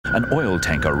an oil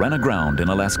tanker ran aground in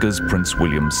Alaska's Prince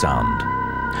William Sound.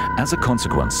 As a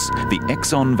consequence, the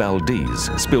Exxon Valdez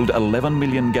spilled 11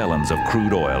 million gallons of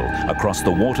crude oil across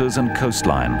the waters and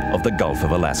coastline of the Gulf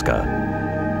of Alaska.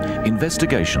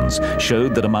 Investigations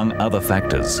showed that, among other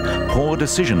factors, poor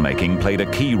decision-making played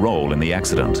a key role in the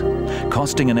accident,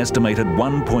 costing an estimated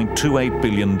 $1.28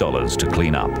 billion to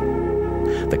clean up.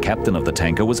 The captain of the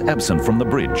tanker was absent from the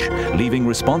bridge, leaving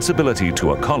responsibility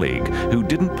to a colleague who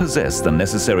didn't possess the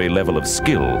necessary level of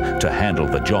skill to handle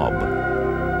the job.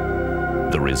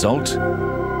 The result?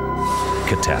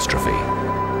 Catastrophe.